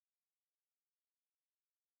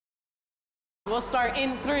We'll start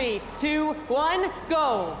in 3, 2, 1,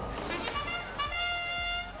 go.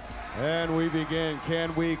 And we begin.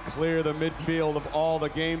 Can we clear the midfield of all the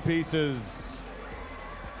game pieces?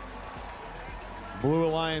 Blue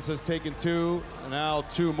Alliance has taken 2, now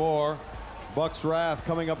 2 more. Buck's Wrath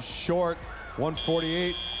coming up short,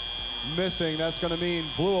 148, missing. That's going to mean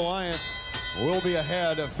Blue Alliance will be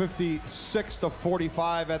ahead of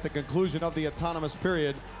 56-45 at the conclusion of the autonomous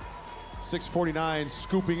period. 649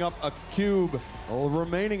 scooping up a cube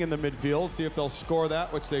remaining in the midfield. See if they'll score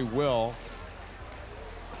that, which they will.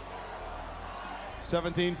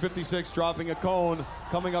 1756 dropping a cone,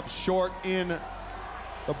 coming up short in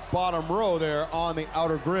the bottom row there on the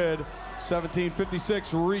outer grid.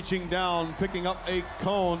 1756 reaching down, picking up a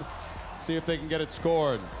cone. See if they can get it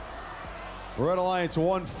scored. Red Alliance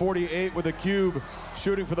 148 with a cube,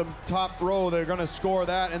 shooting for the top row. They're going to score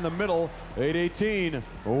that in the middle. 818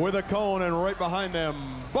 with a cone, and right behind them,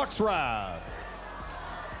 Buck's Wrath.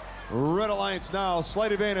 Red Alliance now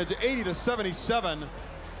slight advantage, 80-77.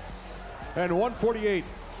 And 148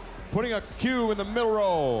 putting a cube in the middle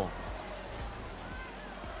row.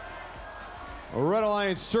 Red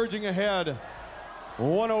Alliance surging ahead,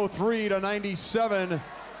 103-97.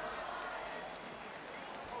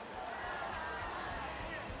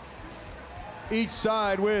 Each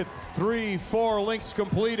side with 3, 4 links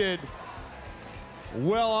completed.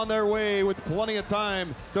 Well on their way with plenty of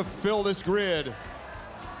time to fill this grid.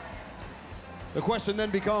 The question then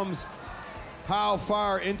becomes, how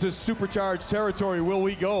far into supercharged territory will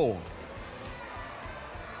we go?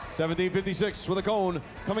 1756 with a cone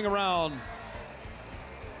coming around.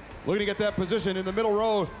 Looking to get that position in the middle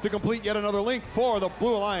row to complete yet another link for the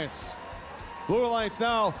Blue Alliance. Blue Alliance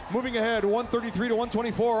now moving ahead,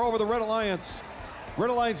 133-124 over the Red Alliance.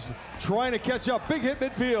 Red Alliance trying to catch up. Big hit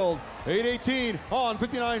midfield. 818 on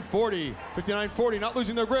 5940. 5940 not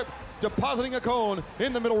losing their grip, depositing a cone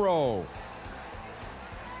in the middle row.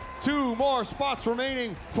 2 more spots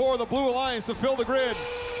remaining for the Blue Alliance to fill the grid.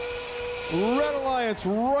 Red Alliance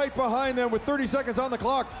right behind them with 30 seconds on the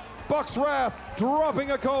clock. Buck's Wrath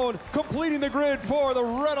dropping a cone, completing the grid for the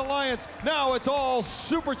Red Alliance. Now it's all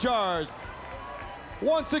supercharged.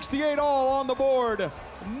 168 all on the board.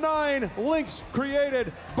 9 links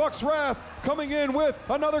created. Buck's Wrath coming in with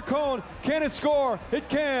another cone. Can it score? It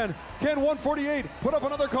can. Can 148 put up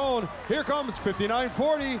another cone? Here comes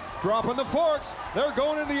 5940, dropping the forks. They're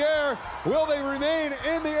going in the air. Will they remain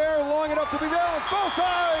in the air long enough to be balanced? Both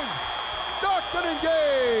sides ducked and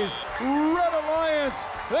engaged. Red Alliance,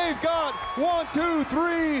 they've got 1, 2,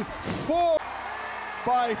 3, 4.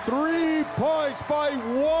 By 3 points, by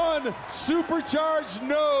 1 supercharged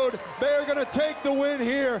node. They're going to take the win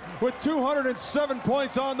here with 207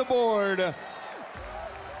 points on the board.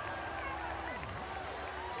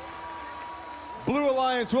 Blue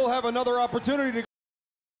Alliance will have another opportunity to